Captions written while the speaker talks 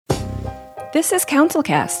This is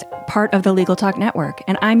CounselCast, part of the Legal Talk Network,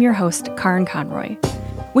 and I'm your host, Karin Conroy.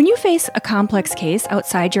 When you face a complex case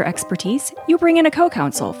outside your expertise, you bring in a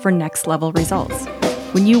co-counsel for next-level results.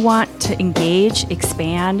 When you want to engage,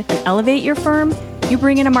 expand, and elevate your firm, you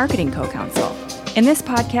bring in a marketing co-counsel. In this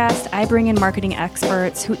podcast, I bring in marketing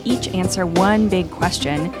experts who each answer one big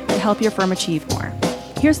question to help your firm achieve more.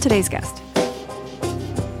 Here's today's guest.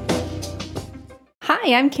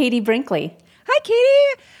 Hi, I'm Katie Brinkley. Hi,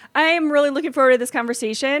 Katie. I am really looking forward to this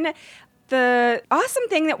conversation. The awesome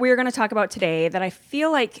thing that we're going to talk about today that I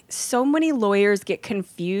feel like so many lawyers get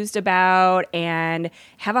confused about and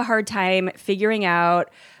have a hard time figuring out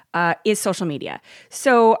is social media.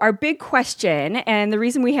 So our big question, and the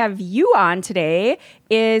reason we have you on today,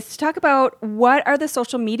 is to talk about what are the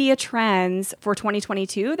social media trends for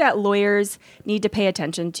 2022 that lawyers need to pay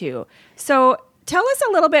attention to. So tell us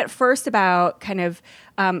a little bit first about kind of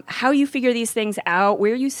how you figure these things out,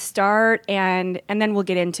 where you start, and then we'll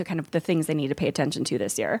get into kind of the things they need to pay attention to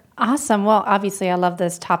this year. Awesome. Well, obviously, I love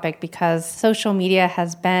this topic because social media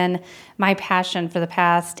has been my passion for the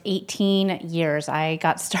past 18 years. I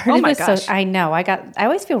got started oh my with gosh. I know. I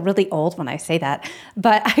always feel really old when I say that.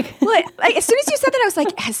 But as soon as you said that, I was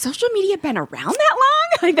like, has social media been around that long?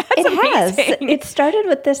 Like, that's amazing. Has. It started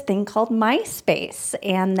with this thing called MySpace,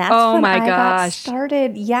 and that's when I got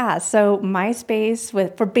started. Yeah, so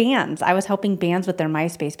MySpace for bands. I was helping bands with their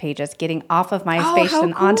MySpace pages, getting off of MySpace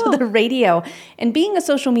and onto the radio. And being a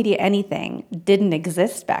social media anything didn't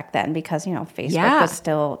exist back then because, Facebook was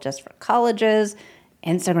still just for colleges.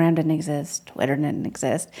 Instagram didn't exist. Twitter didn't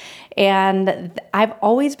exist. And I've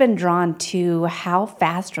always been drawn to how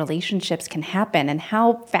fast relationships can happen and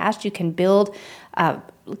how fast you can build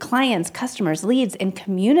clients, customers, leads, and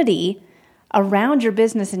community around your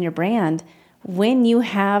business and your brand when you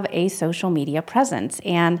have a social media presence.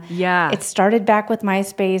 And it started back with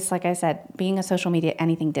MySpace. Like I said, being a social media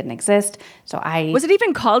anything didn't exist. Was it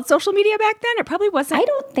even called social media back then? It probably wasn't. I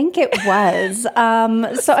don't think it was.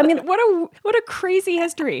 What a crazy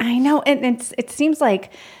history. I know. And it seems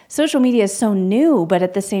like social media is so new, but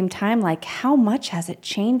at the same time, like how much has it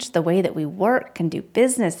changed the way that we work and do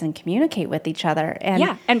business and communicate with each other?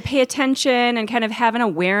 And pay attention and kind of have an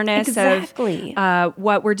awareness of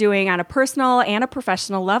what we're doing on a personal and a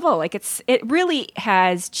professional level. Like it really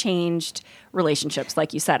has changed relationships,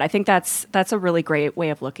 like you said. I think that's a really great way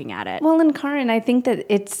of looking at it. Well, and Karin, I think that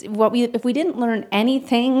it's if we didn't learn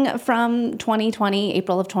anything from 2020,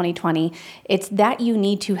 April of 2020, it's that you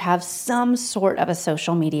need to have some sort of a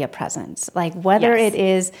social media presence, like whether it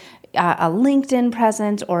is a LinkedIn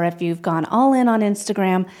presence or if you've gone all in on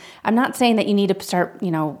Instagram. I'm not saying that you need to start,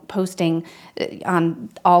 posting on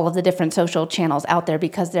all of the different social channels out there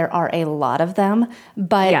because there are a lot of them.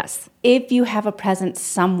 But if you have a presence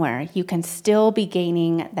somewhere, you can still be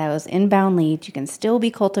gaining those inbound leads. You can still be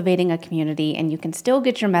cultivating a community and you can still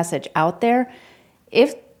get your message out there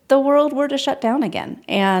if the world were to shut down again.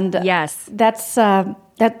 And that's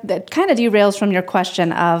that kind of derails from your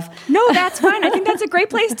question of... No, that's fine. I think that's a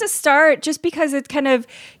great place to start just because it kind of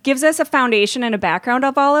gives us a foundation and a background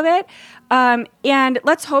of all of it. And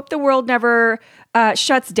let's hope the world never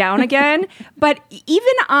shuts down again. But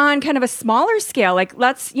even on kind of a smaller scale, like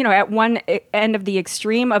let's, at one end of the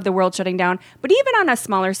extreme of the world shutting down, but even on a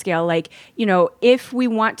smaller scale, like, if we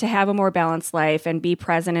want to have a more balanced life and be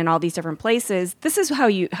present in all these different places, this is how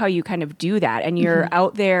you kind of do that. And you're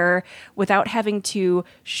out there without having to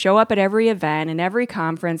show up at every event and every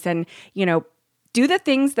conference and, do the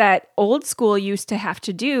things that old school used to have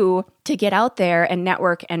to do to get out there and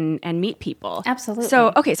network and meet people. Absolutely.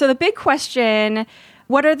 So the big question,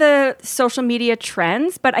 what are the social media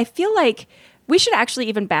trends? But I feel like we should actually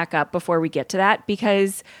even back up before we get to that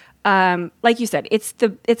because like you said, it's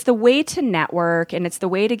the way to network and it's the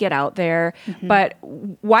way to get out there. But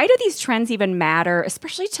why do these trends even matter,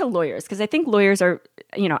 especially to lawyers? Because I think lawyers are,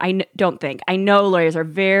 I know lawyers are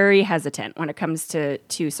very hesitant when it comes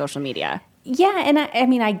to social media. Yeah, and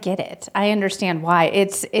I get it. I understand why.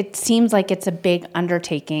 It seems like it's a big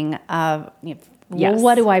undertaking of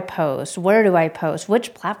what do I post? Where do I post?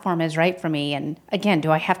 Which platform is right for me? And again, do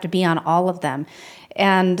I have to be on all of them?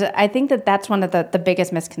 And I think that's one of the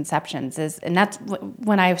biggest misconceptions and that's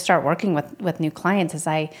when I start working with new clients is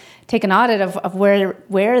I take an audit of where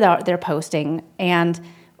they're posting. And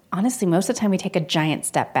honestly, most of the time we take a giant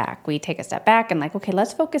step back. We take a step back and like, okay,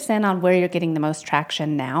 let's focus in on where you're getting the most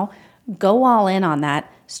traction now. Go all in on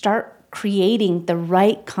that. Start creating the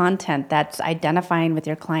right content that's identifying with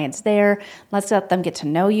your clients there. Let's let them get to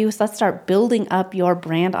know you. So let's start building up your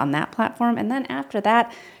brand on that platform. And then after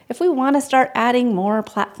that, if we want to start adding more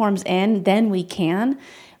platforms in, then we can.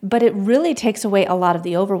 but it really takes away a lot of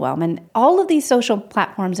the overwhelm. And all of these social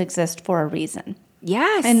platforms exist for a reason.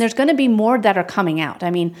 Yes. And there's going to be more that are coming out.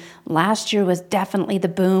 I mean, last year was definitely the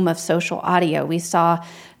boom of social audio. We saw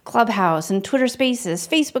Clubhouse and Twitter Spaces,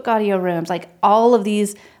 Facebook audio rooms, like all of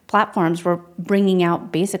these platforms were bringing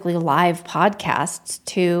out basically live podcasts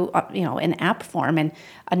to, in app form and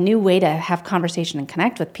a new way to have conversation and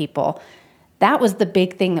connect with people. That was the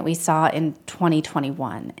big thing that we saw in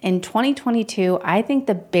 2021. In 2022, I think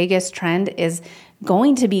the biggest trend is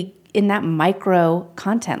going to be in that micro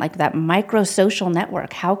content, like that micro social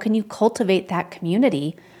network. How can you cultivate that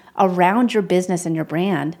community around your business and your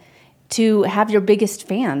brand to have your biggest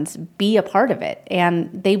fans be a part of it?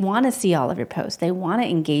 And they want to see all of your posts. They want to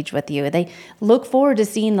engage with you. They look forward to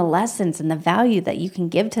seeing the lessons and the value that you can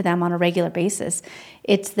give to them on a regular basis.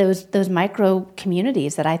 It's those micro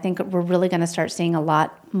communities that I think we're really going to start seeing a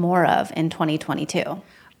lot more of in 2022.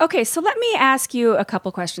 Okay, so let me ask you a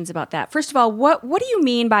couple questions about that. First of all, what do you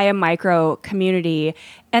mean by a micro community?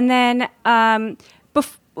 And then,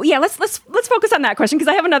 let's focus on that question because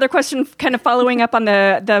I have another question, kind of following up on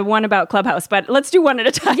the one about Clubhouse. But let's do one at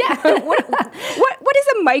a time. Yeah. What is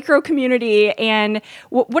a micro community, and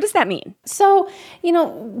what does that mean? So,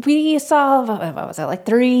 we saw, what was it, like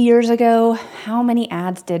 3 years ago, how many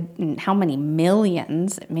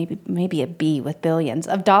millions, maybe a B with billions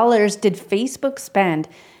of dollars did Facebook spend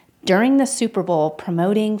during the Super Bowl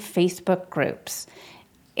promoting Facebook groups?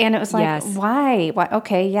 And it was like, yes. Why?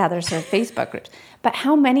 Okay, yeah, there's Facebook groups. But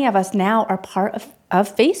how many of us now are part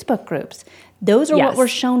of Facebook groups? Those are yes. what were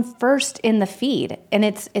shown first in the feed. And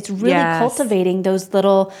it's really yes. cultivating those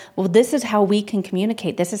little, this is how we can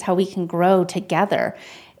communicate. This is how we can grow together.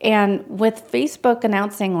 And with Facebook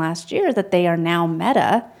announcing last year that they are now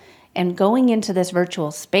Meta and going into this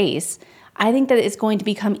virtual space, I think that it's going to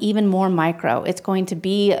become even more micro. It's going to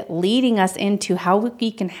be leading us into how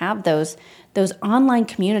we can have those online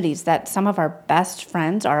communities that some of our best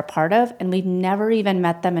friends are a part of, and we've never even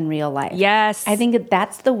met them in real life. Yes. I think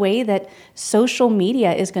that's the way that social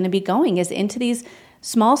media is going to be going, is into these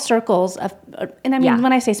small circles of, and I mean,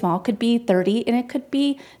 when I say small, it could be 30 and it could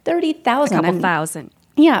be 30,000. A couple thousand.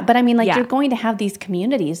 Yeah, but I mean, you're going to have these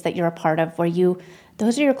communities that you're a part of where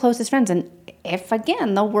those are your closest friends. And if,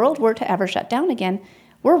 again, the world were to ever shut down again,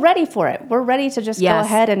 we're ready for it. We're ready to just go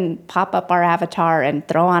ahead and pop up our avatar and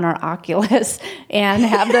throw on our Oculus and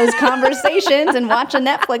have those conversations and watch a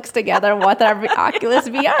Netflix together with our Oculus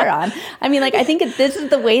VR on. I mean, I think this is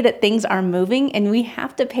the way that things are moving, and we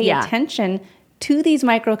have to pay attention to these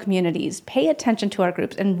micro communities, pay attention to our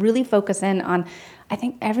groups, and really focus in on, I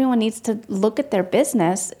think everyone needs to look at their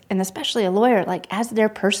business, and especially a lawyer, as their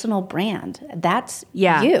personal brand. That's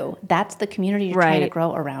you. That's the community you're trying to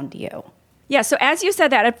grow around you. Yeah, so as you said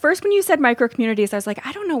that, at first when you said micro communities, I was like,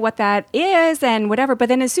 I don't know what that is and whatever. But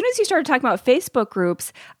then as soon as you started talking about Facebook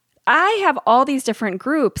groups, I have all these different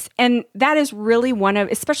groups, and that is really one of,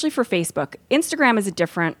 especially for Facebook. Instagram is a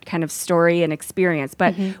different kind of story and experience,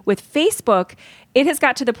 but with Facebook, it has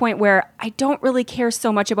got to the point where I don't really care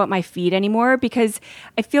so much about my feed anymore, because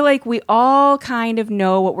I feel like we all kind of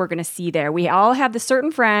know what we're going to see there. We all have the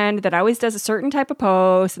certain friend that always does a certain type of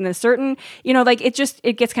post, and the certain,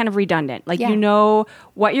 it gets kind of redundant. You know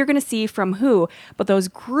what you're going to see from who, but those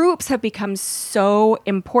groups have become so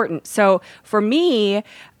important. So for me,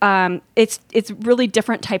 it's really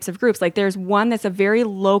different types of groups. There's one that's a very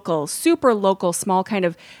local, super local, small kind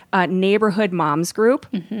of neighborhood moms group.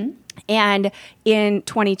 And in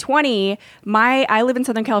 2020, I live in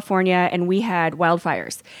Southern California, and we had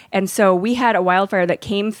wildfires. And so we had a wildfire that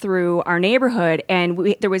came through our neighborhood,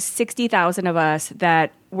 and there was 60,000 of us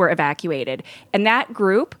that were evacuated. And that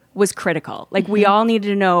group was critical. We all needed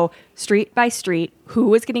to know street by street who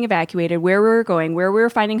was getting evacuated, where we were going, where we were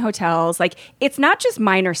finding hotels. It's not just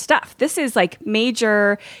minor stuff. This is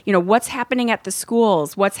major, what's happening at the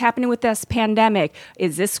schools, what's happening with this pandemic.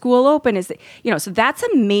 Is this school open? Is it, so that's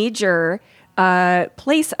a major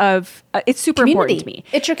place of, it's super important to me.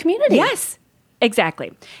 It's your community. Yes.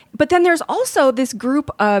 Exactly. But then there's also this group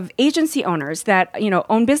of agency owners that,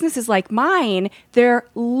 own businesses like mine. They're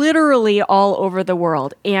literally all over the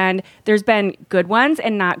world. And there's been good ones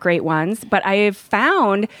and not great ones. But I have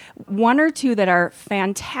found one or two that are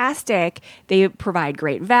fantastic. They provide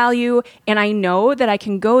great value. And I know that I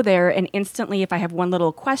can go there and instantly, if I have one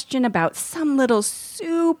little question about some little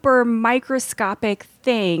super microscopic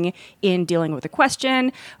thing in dealing with a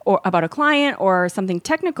question or about a client or something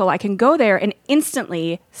technical, I can go there and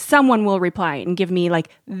instantly someone will reply and give me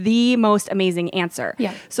the most amazing answer.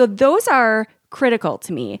 Yeah. So those are critical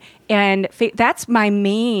to me. And that's my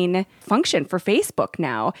main function for Facebook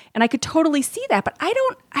now. And I could totally see that, but I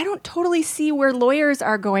don't totally see where lawyers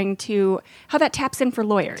are going to, how that taps in for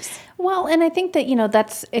lawyers. Well, and I think that,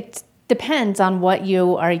 it depends on what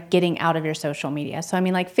you are getting out of your social media. So, I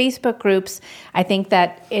mean, like Facebook groups, I think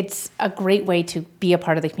that it's a great way to be a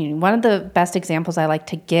part of the community. One of the best examples I like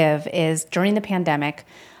to give is during the pandemic,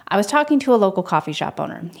 I was talking to a local coffee shop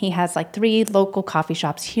owner. He has like 3 local coffee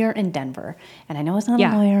shops here in Denver. And I know he's not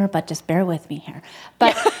a lawyer, but just bear with me here.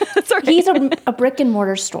 But he's a brick and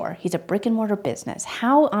mortar store. He's a brick and mortar business.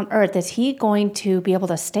 How on earth is he going to be able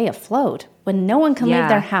to stay afloat when no one can leave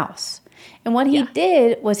their house? And what he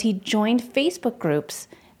did was he joined Facebook groups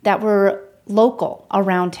that were local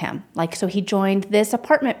around him. Like, so he joined this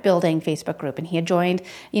apartment building Facebook group, and he had joined,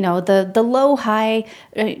 the low-high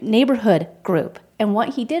neighborhood group. And what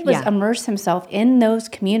he did was immerse himself in those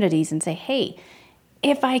communities and say, hey,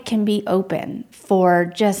 if I can be open for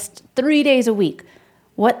just 3 days a week,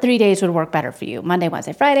 what 3 days would work better for you? Monday,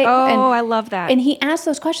 Wednesday, Friday. Oh, I love that. And he asked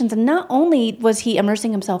those questions. And not only was he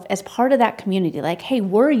immersing himself as part of that community, like, hey,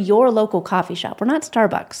 we're your local coffee shop. We're not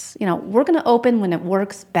Starbucks. We're going to open when it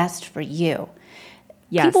works best for you.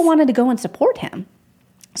 Yes. People wanted to go and support him.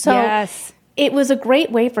 So it was a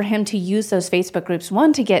great way for him to use those Facebook groups,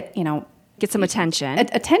 one, to get some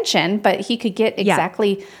attention. But he could get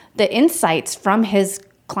exactly the insights from his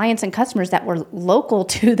clients and customers that were local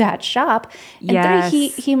to that shop. And 3,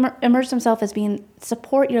 he immersed himself as being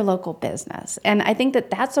support your local business. And I think that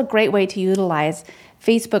that's a great way to utilize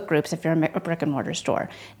Facebook groups if you're a brick and mortar store.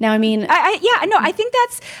 Now, I mean, I think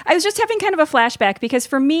I was just having kind of a flashback because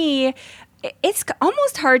for me, it's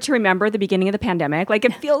almost hard to remember the beginning of the pandemic. Like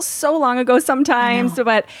it feels so long ago sometimes,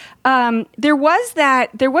 but there was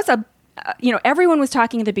everyone was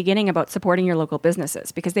talking at the beginning about supporting your local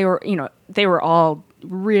businesses because they were all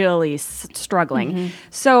really struggling. Mm-hmm.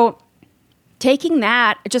 So taking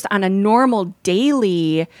that just on a normal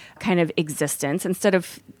daily kind of existence instead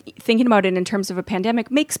of thinking about it in terms of a pandemic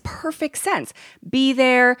makes perfect sense. Be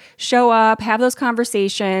there, show up, have those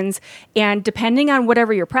conversations, and depending on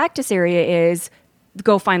whatever your practice area is,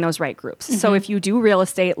 go find those right groups. Mm-hmm. So if you do real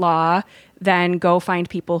estate law, then go find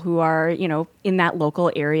people who are, in that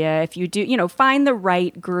local area. If you do, find the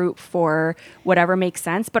right group for whatever makes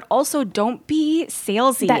sense, but also don't be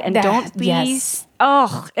salesy don't be,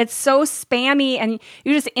 it's so spammy and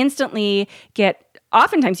you just instantly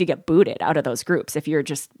oftentimes you get booted out of those groups if you're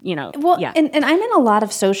just, And I'm in a lot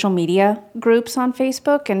of social media groups on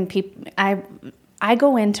Facebook and I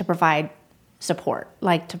go in to provide support,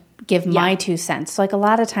 like to give my 2 cents. So like a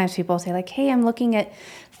lot of times people say like, hey, I'm looking at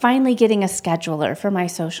finally getting a scheduler for my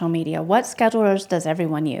social media. What schedulers does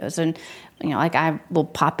everyone use? And, like I will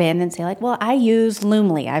pop in and say like, well, I use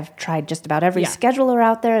Loomly. I've tried just about every scheduler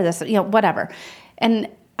out there, whatever. And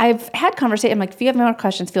I've had conversations, I'm like, if you have more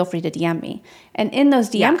questions, feel free to DM me. And in those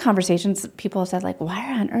DM conversations, people have said like,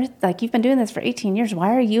 why on earth, like you've been doing this for 18 years.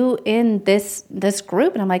 Why are you in this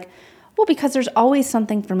group? And I'm like, well, because there's always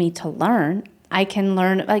something for me to learn. I can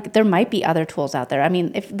learn, like there might be other tools out there. I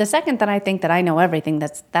mean, if the second that I think that I know everything,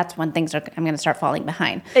 that's when I'm going to start falling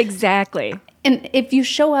behind. Exactly. And if you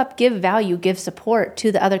show up, give value, give support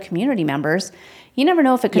to the other community members, you never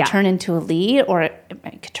know if it could turn into a lead or it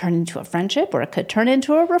could turn into a friendship or it could turn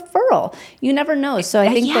into a referral. You never know. So I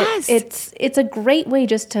think that it's a great way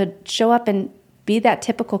just to show up and be that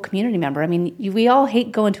typical community member. I mean, we all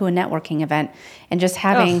hate going to a networking event and just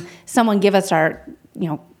having someone give us our,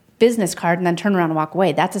 business card and then turn around and walk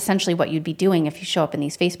away. That's essentially what you'd be doing if you show up in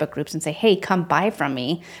these Facebook groups and say, hey, come buy from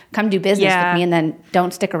me, come do business with me, and then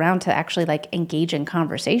don't stick around to actually like engage in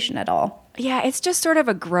conversation at all. Yeah, it's just sort of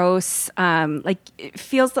a gross, it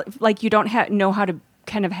feels like you don't know how to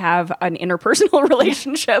kind of have an interpersonal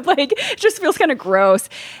relationship. Like it just feels kind of gross.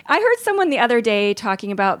 I heard someone the other day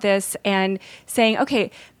talking about this and saying,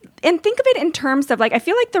 okay, and think of it in terms of like, I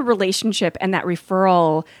feel like the relationship and that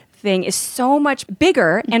referral thing is so much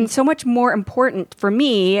bigger and so much more important for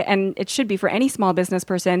me, and it should be for any small business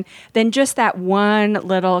person, than just that one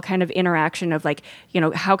little kind of interaction of like,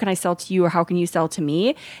 how can I sell to you or how can you sell to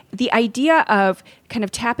me? The idea of kind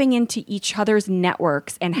of tapping into each other's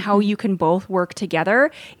networks and how you can both work together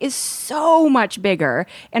is so much bigger.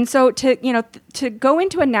 And so to go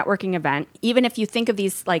into a networking event, even if you think of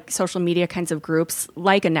these like social media kinds of groups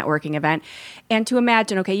like a networking event, and to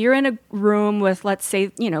imagine, okay, you're in a room with, let's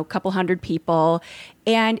say, a couple hundred people,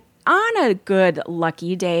 and on a good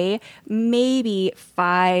lucky day, maybe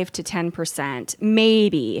 5 to 10%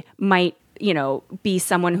 maybe might, be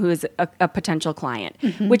someone who is a potential client,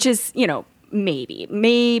 which is,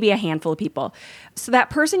 maybe a handful of people. So that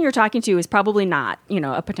person you're talking to is probably not,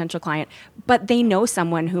 a potential client, but they know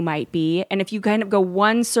someone who might be. And if you kind of go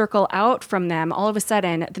one circle out from them, all of a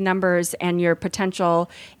sudden the numbers and your potential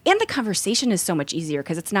and the conversation is so much easier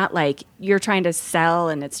because it's not like you're trying to sell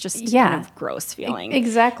and it's just kind of gross feeling.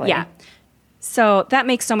 Exactly. Yeah. So that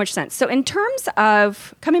makes so much sense. So in terms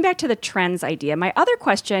of coming back to the trends idea, my other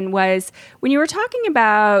question was when you were talking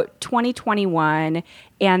about 2021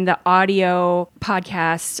 and the audio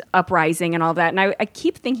podcast uprising and all that, and I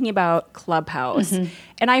keep thinking about Clubhouse. Mm-hmm.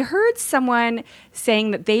 And I heard someone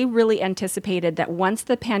saying that they really anticipated that once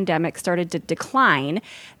the pandemic started to decline,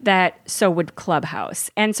 that so would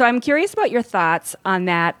Clubhouse. And so I'm curious about your thoughts on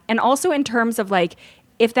that. And also in terms of like,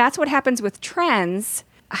 if that's what happens with trends,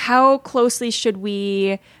 how closely should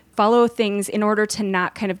we follow things in order to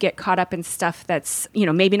not kind of get caught up in stuff that's,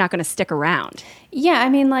 maybe not going to stick around? Yeah, I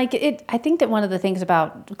mean, I think that one of the things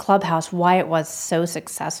about Clubhouse, why it was so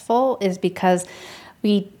successful is because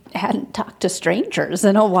we hadn't talked to strangers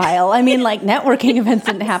in a while. I mean, networking events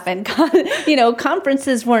didn't happen.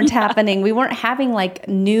 Conferences weren't happening. We weren't having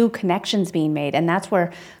new connections being made. And that's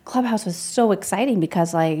where Clubhouse was so exciting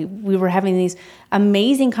because we were having these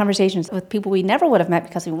amazing conversations with people we never would have met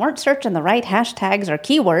because we weren't searching the right hashtags or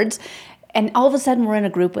keywords. And all of a sudden we're in a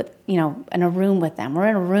group with, in a room with them. We're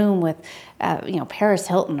in a room with, Paris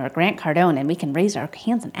Hilton or Grant Cardone, and we can raise our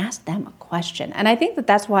hands and ask them a question. And I think that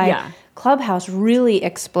that's why Clubhouse really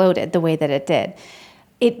exploded the way that it did.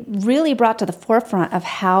 It really brought to the forefront of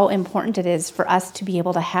how important it is for us to be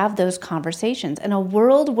able to have those conversations in a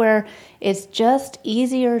world where it's just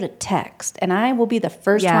easier to text. And I will be the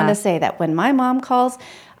first one to say that when my mom calls,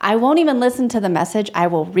 I won't even listen to the message. I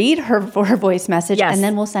will read her voice message, and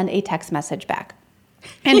then we'll send a text message back.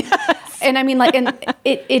 And and I mean,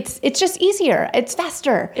 it's just easier. It's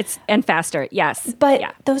faster. And faster, yes.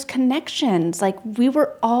 But those connections, we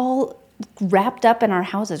were all wrapped up in our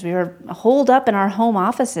houses. We were holed up in our home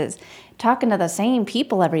offices, talking to the same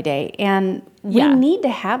people every day. And we need to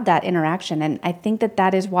have that interaction. And I think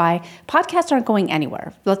that is why podcasts aren't going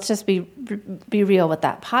anywhere. Let's just be real with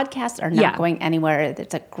that. Podcasts are not going anywhere.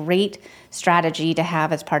 It's a great strategy to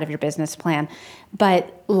have as part of your business plan.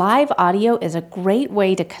 But live audio is a great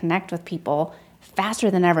way to connect with people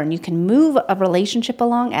faster than ever. And you can move a relationship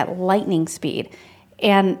along at lightning speed.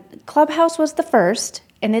 And Clubhouse was the first.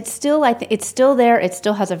 And it's still, it's still there. It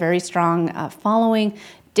still has a very strong following,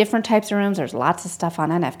 different types of rooms. There's lots of stuff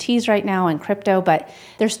on NFTs right now and crypto, but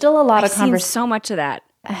there's still a lot of conversation. So much of that.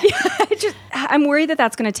 I'm worried that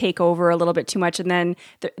that's going to take over a little bit too much. And then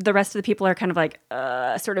the rest of the people are kind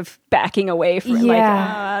of sort of backing away from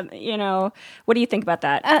what do you think about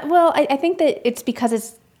that? Well, I think that it's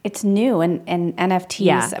because it's new and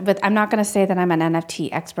NFTs, but I'm not going to say that I'm an NFT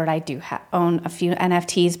expert. I do own a few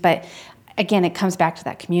NFTs, but again, it comes back to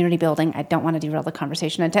that community building. I don't want to derail the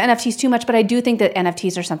conversation into NFTs too much, but I do think that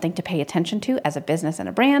NFTs are something to pay attention to as a business and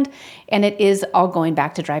a brand, and it is all going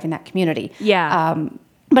back to driving that community. Yeah.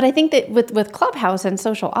 But I think that with Clubhouse and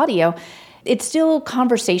social audio, it's still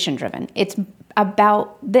conversation driven. It's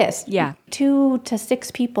about this. 2 to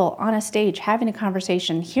 6 people on a stage having a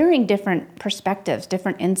conversation, hearing different perspectives,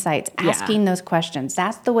 different insights, asking those questions.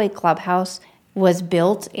 That's the way Clubhouse was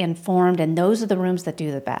built and formed, and those are the rooms that do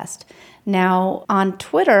the best. Now, on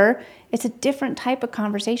Twitter, it's a different type of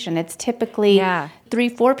conversation. It's typically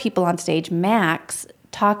 3-4 people on stage max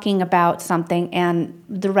talking about something, and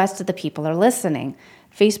the rest of the people are listening.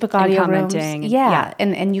 Facebook audio rooms.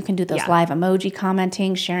 And you can do those live emoji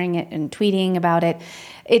commenting, sharing it and tweeting about it.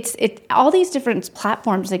 It's all these different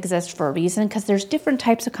platforms exist for a reason because there's different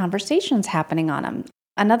types of conversations happening on them.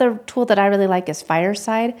 Another tool that I really like is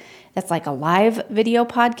Fireside. That's like a live video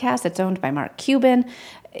podcast. It's owned by Mark Cuban.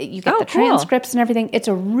 You get the transcripts and everything. It's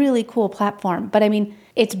a really cool platform. But I mean,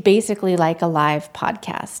 it's basically like a live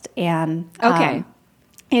podcast. And I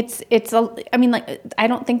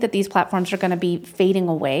don't think that these platforms are going to be fading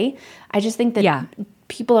away. I just think that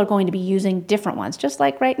people are going to be using different ones. Just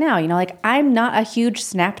like right now, I'm not a huge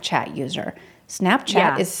Snapchat user.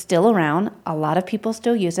 Snapchat is still around. A lot of people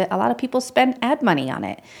still use it. A lot of people spend ad money on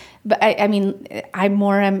it. But I'm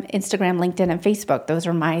more Instagram, LinkedIn, and Facebook. Those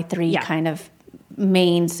are my 3 kind of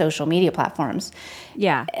main social media platforms.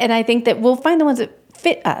 Yeah. And I think that we'll find the ones that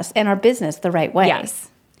fit us and our business the right way. Yes.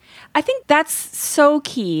 I think that's so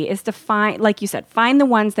key is to find, like you said, find the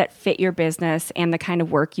ones that fit your business and the kind of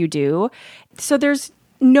work you do. So there's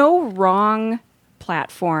no wrong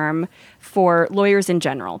platform for lawyers in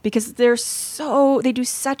general because they do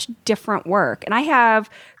such different work. And I have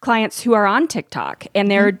clients who are on TikTok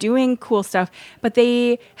and they're doing cool stuff, but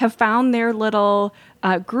they have found their little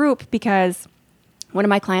group because one of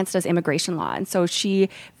my clients does immigration law. And so she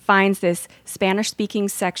finds this Spanish-speaking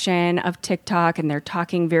section of TikTok, and they're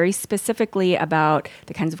talking very specifically about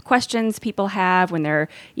the kinds of questions people have when they're,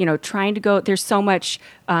 trying to go. There's so much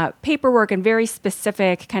paperwork and very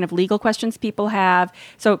specific kind of legal questions people have.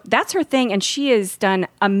 So that's her thing, and she has done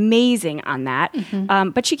amazing on that.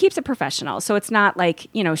 But she keeps it professional. So it's not like,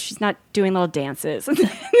 she's not doing little dances and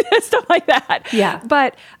stuff like that. Yeah.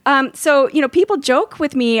 But so, people joke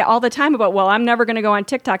with me all the time about, well, I'm never going to go on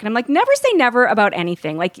TikTok. And I'm like, never say never about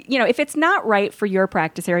anything. Like, if it's not right for your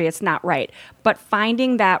practice area, it's not right. But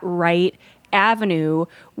finding that right avenue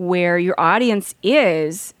where your audience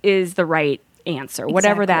is the right answer,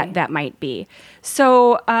 whatever that might be.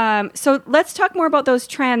 So so let's talk more about those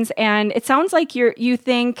trends. And it sounds like you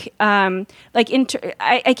think I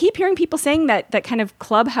keep hearing people saying that kind of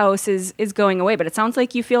Clubhouse is going away, but it sounds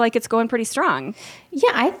like you feel like it's going pretty strong.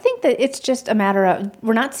 Yeah, I think that it's just a matter of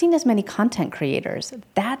we're not seeing as many content creators.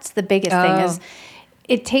 That's the biggest thing is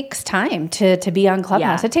it takes time to be on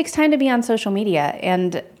Clubhouse. Yeah. It takes time to be on social media.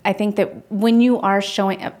 And I think that when you are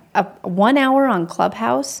showing a 1 hour on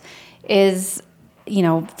Clubhouse is,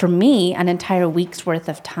 for me, an entire week's worth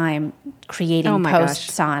of time creating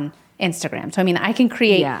posts on Instagram. So, I can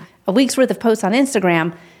create a week's worth of posts on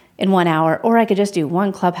Instagram in 1 hour, or I could just do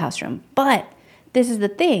one Clubhouse room. But this is the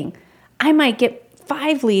thing. I might get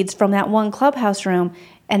 5 leads from that one Clubhouse room,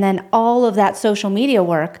 and then all of that social media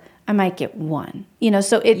work, I might get 1.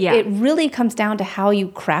 So it really comes down to how you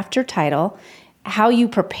craft your title, how you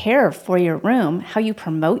prepare for your room, how you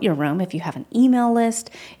promote your room. If you have an email list,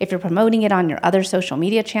 if you're promoting it on your other social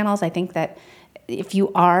media channels, I think that if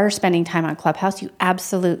you are spending time on Clubhouse, you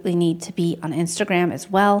absolutely need to be on Instagram as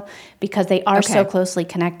well because they are so closely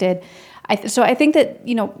connected. So I think that,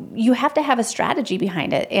 you have to have a strategy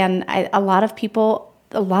behind it. And a lot of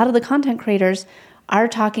the content creators are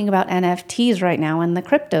talking about NFTs right now in the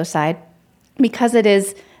crypto side because it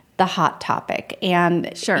is the hot topic.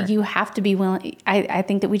 And you have to be willing. I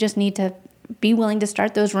think that we just need to be willing to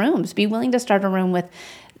start those rooms, be willing to start a room with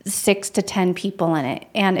 6 to 10 people in it.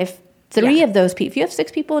 And if 3 of those people, if you have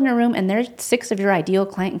 6 people in your room and there's 6 of your ideal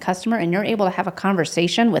client and customer and you're able to have a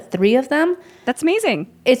conversation with 3 of them, that's amazing.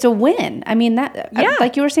 It's a win.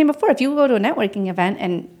 Like you were saying before, if you go to a networking event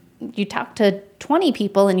and you talk to 20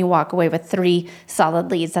 people and you walk away with 3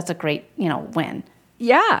 solid leads, that's a great, win.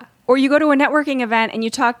 Yeah. Or you go to a networking event and you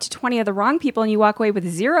talk to 20 of the wrong people and you walk away with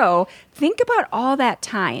 0. Think about all that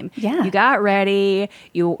time. Yeah. You got ready,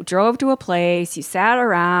 you drove to a place, you sat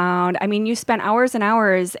around. You spent hours and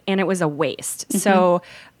hours and it was a waste. Mm-hmm. So,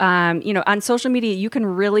 on social media, you can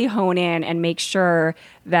really hone in and make sure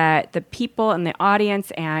that the people and the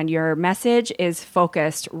audience and your message is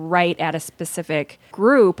focused right at a specific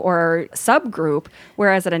group or subgroup.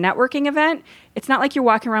 Whereas at a networking event, it's not like you're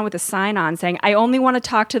walking around with a sign on saying, I only want to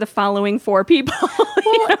talk to the following 4 people.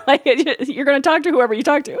 You're going to talk to whoever you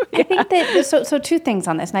talk to. I think that, so 2 things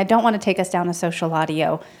on this, and I don't want to take us down a social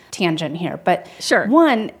audio tangent here, but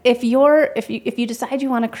one, if you decide you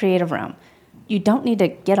want to create a room, you don't need to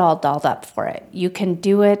get all dolled up for it. You can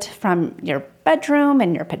do it from your bedroom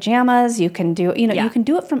and your pajamas. You can do, you can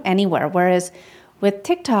do it from anywhere. Whereas with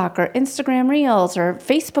TikTok or Instagram Reels or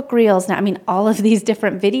Facebook Reels, now, all of these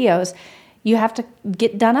different videos, you have to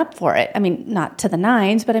get done up for it. Not to the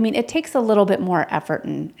nines, but it takes a little bit more effort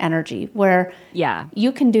and energy where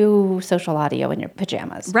you can do social audio in your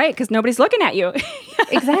pajamas. Right, because nobody's looking at you.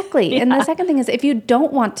 Exactly. Yeah. And the second thing is if you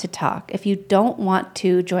don't want to talk, if you don't want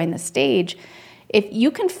to join the stage, if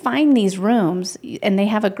you can find these rooms, and they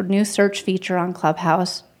have a new search feature on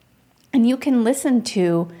Clubhouse, and you can listen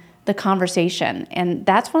to the conversation. And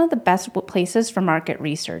that's one of the best places for market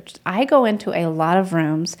research. I go into a lot of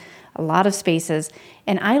rooms, a lot of spaces,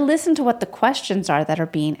 and I listen to what the questions are that are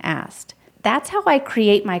being asked. That's how I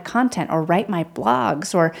create my content or write my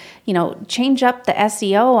blogs or, change up the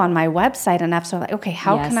SEO on my website enough. So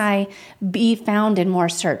how can I be found in more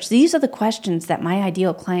search? These are the questions that my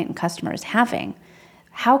ideal client and customer is having.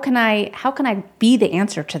 How can I be the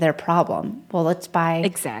answer to their problem? Well, it's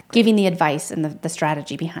by giving the advice and the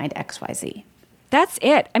strategy behind XYZ. That's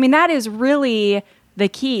it. That is really the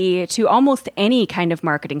key to almost any kind of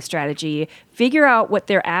marketing strategy. Figure out what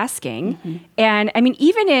they're asking. Mm-hmm. And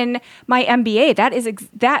even in my MBA, that is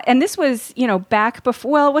that. And this was, back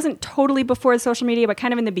before, well, it wasn't totally before social media, but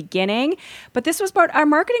kind of in the beginning. But this was what our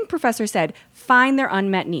marketing professor said, find their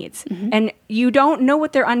unmet needs. Mm-hmm. And you don't know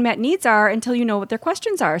what their unmet needs are until you know what their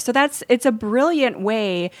questions are. So it's a brilliant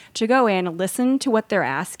way to go in, listen to what they're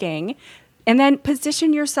asking, and then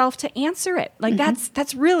position yourself to answer it.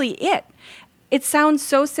 That's really it. It sounds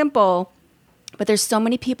so simple, But there's so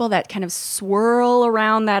many people that kind of swirl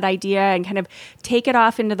around that idea and kind of take it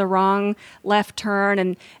off into the wrong left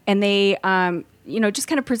turn, and they just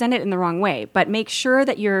kind of present it in the wrong way. But make sure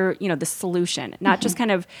that you're, the solution, not just kind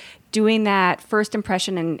of doing that first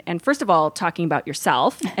impression and first of all, talking about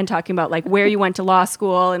yourself and talking about like where you went to law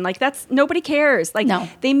school. And like, that's, nobody cares. Like no.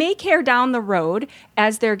 They may care down the road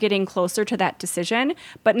as they're getting closer to that decision,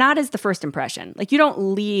 but not as the first impression. Like you don't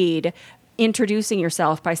lead introducing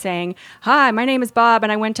yourself by saying, hi, my name is Bob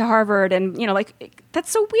and I went to Harvard. And, that's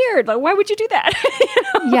so weird. Like, why would you do that?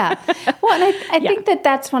 Yeah. Well, and I think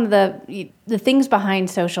that's one of the things behind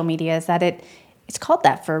social media is that it's called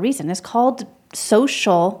that for a reason. It's called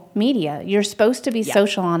social media. You're supposed to be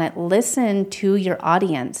social on it. Listen to your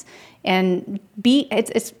audience and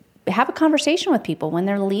have a conversation with people when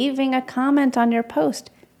they're leaving a comment on your post.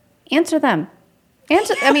 Answer them.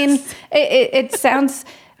 I mean, it sounds,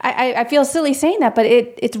 I feel silly saying that, but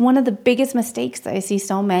it's one of the biggest mistakes that I see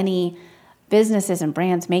so many businesses and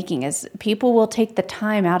brands making is people will take the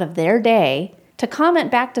time out of their day to comment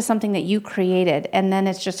back to something that you created, and then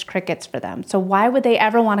it's just crickets for them. So why would they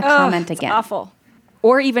ever want to comment again? It's awful.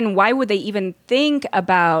 Or even why would they even think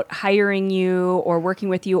about hiring you or working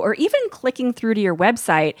with you or even clicking through to your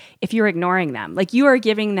website if you're ignoring them? Like you are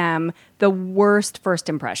giving them the worst first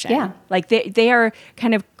impression. Yeah. Like they are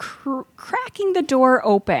kind of cracking the door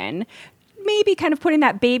open, maybe kind of putting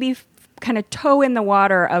that baby kind of toe in the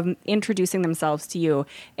water of introducing themselves to you,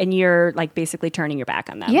 and you're like basically turning your back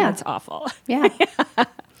on them. Yeah. That's awful. Yeah.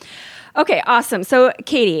 Okay, awesome. So,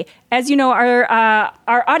 Katie, as you know, our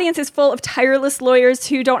audience is full of tireless lawyers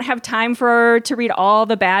who don't have time to read all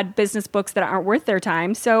the bad business books that aren't worth their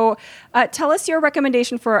time. So, tell us your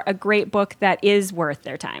recommendation for a great book that is worth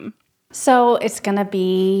their time. So it's going to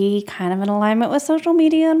be kind of in alignment with social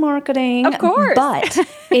media and marketing. Of course. But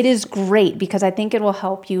it is great because I think it will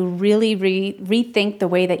help you really rethink the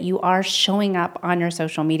way that you are showing up on your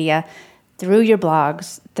social media, through your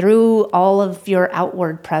blogs, through all of your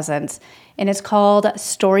outward presence. And it's called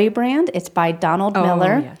Story Brand. It's by Donald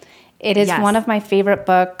Miller. Yeah. It is one of my favorite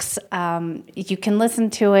books. You can listen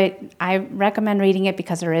to it. I recommend reading it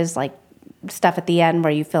because there is like stuff at the end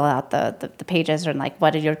where you fill out the pages and like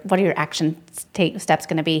what are your action steps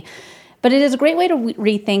going to be. But it is a great way to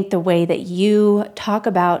rethink the way that you talk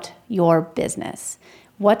about your business.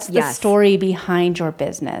 What's the story behind your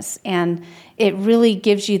business? And it really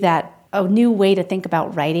gives you a new way to think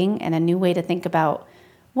about writing and a new way to think about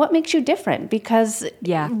what makes you different, because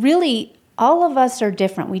really all of us are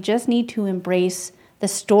different. We just need to embrace the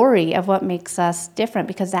story of what makes us different,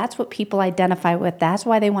 because that's what people identify with. That's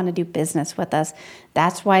why they want to do business with us.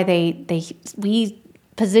 That's why we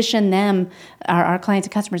position them, our clients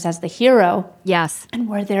and customers, as the hero. Yes. And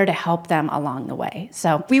we're there to help them along the way.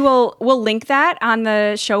 So we'll link that on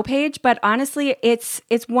the show page, but honestly, it's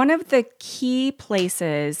one of the key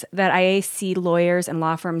places that I see lawyers and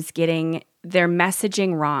law firms getting their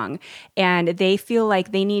messaging wrong, and they feel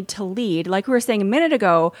like they need to lead, like we were saying a minute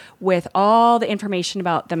ago, with all the information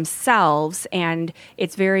about themselves, and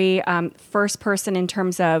it's very first person in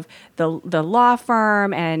terms of the law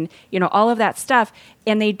firm and all of that stuff,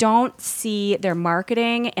 and they don't see their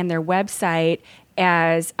marketing and their website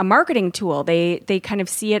as a marketing tool. They kind of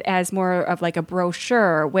see it as more of like a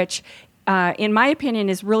brochure, which in my opinion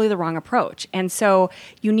is really the wrong approach. And so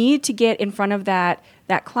you need to get in front of that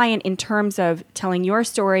client in terms of telling your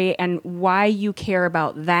story and why you care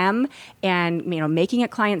about them, and making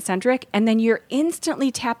it client-centric, and then you're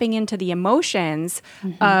instantly tapping into the emotions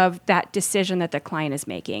of that decision that the client is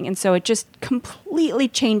making. And so it just completely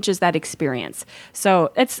changes that experience.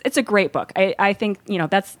 So it's a great book. I think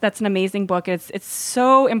that's an amazing book. It's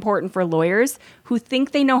so important for lawyers who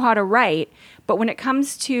think they know how to write, but when it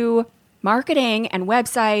comes to marketing and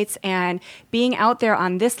websites and being out there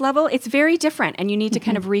on this level, it's very different, and you need to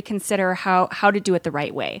kind of reconsider how to do it the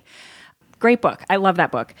right way. Great book. I love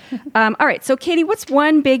that book. All right. So, Katie, what's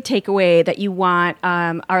one big takeaway that you want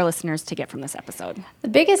our listeners to get from this episode? The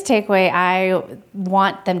biggest takeaway I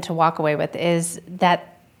want them to walk away with is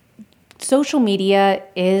that social media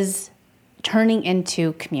is turning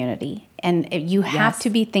into community, and you have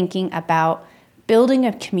to be thinking about building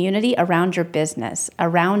a community around your business,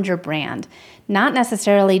 around your brand, not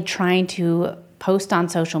necessarily trying to post on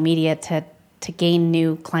social media to gain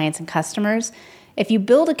new clients and customers. If you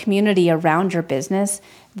build a community around your business,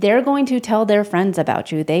 they're going to tell their friends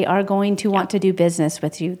about you. They are going to want to do business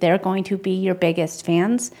with you. They're going to be your biggest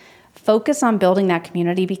fans. Focus on building that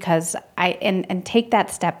community, because and take that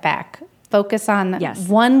step back. Focus on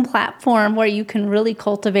one platform where you can really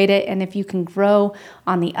cultivate it. And if you can grow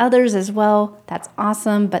on the others as well, that's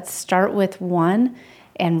awesome. But start with one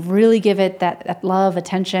and really give it that love,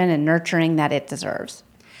 attention, and nurturing that it deserves.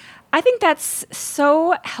 I think that's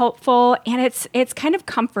so helpful, and it's kind of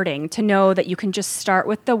comforting to know that you can just start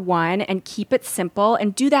with the one and keep it simple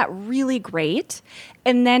and do that really great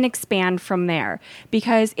and then expand from there,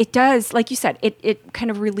 because it does, like you said, it kind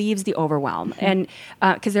of relieves the overwhelm. And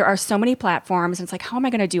because there are so many platforms, and it's like, how am I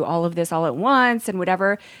going to do all of this all at once and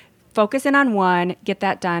whatever? Focus in on one, get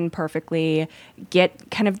that done perfectly, get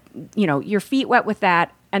kind of, your feet wet with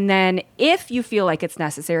that. And then if you feel like it's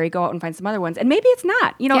necessary, go out and find some other ones. And maybe it's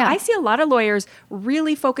not. I see a lot of lawyers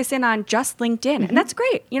really focus in on just LinkedIn. And that's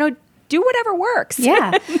great. Do whatever works.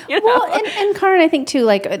 Yeah. Well, and Karin, I think too,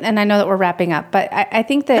 and I know that we're wrapping up, but I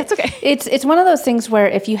think that that's okay. It's one of those things where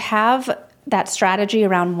if you have that strategy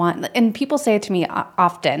around one, and people say it to me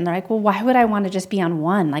often, they're like, well, why would I want to just be on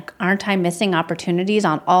one? Like, aren't I missing opportunities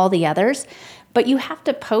on all the others? But you have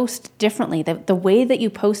to post differently. The way that you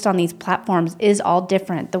post on these platforms is all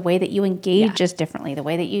different. The way that you engage is differently. The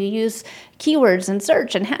way that you use keywords and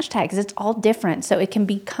search and hashtags, it's all different. So it can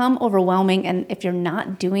become overwhelming. And if you're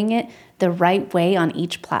not doing it the right way on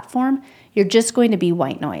each platform, you're just going to be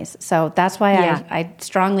white noise. So that's why I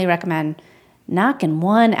strongly recommend knocking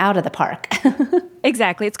one out of the park.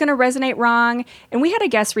 Exactly. It's going to resonate wrong. And we had a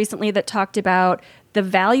guest recently that talked about the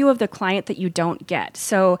value of the client that you don't get.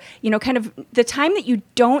 So, kind of the time that you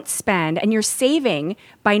don't spend and you're saving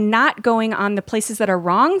by not going on the places that are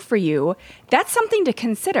wrong for you, that's something to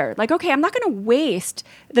consider. Like, okay, I'm not going to waste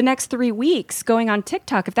the next 3 weeks going on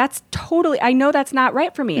TikTok if I know that's not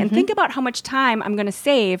right for me. And think about how much time I'm going to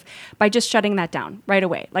save by just shutting that down right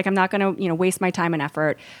away. Like, I'm not going to, waste my time and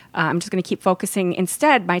effort. I'm just going to keep focusing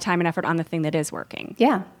instead my time and effort on the thing that is working.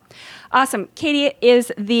 Yeah. Awesome. Katie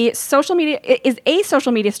is a social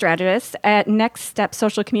media strategist at Next Step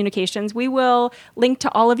Social Communications. We will link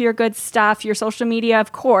to all of your good stuff, your social media,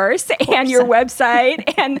 of course, and your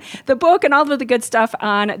website and the book and all of the good stuff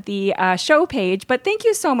on the show page. But thank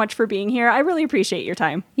you so much for being here. I really appreciate your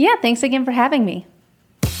time. Yeah, thanks again for having me.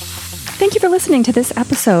 Thank you for listening to this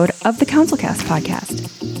episode of the CounselCast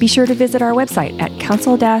podcast. Be sure to visit our website at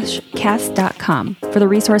counsel-cast.com for the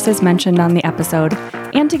resources mentioned on the episode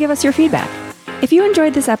and to give us your feedback. If you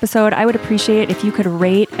enjoyed this episode, I would appreciate if you could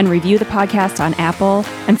rate and review the podcast on Apple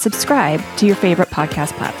and subscribe to your favorite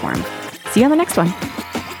podcast platform. See you on the next one.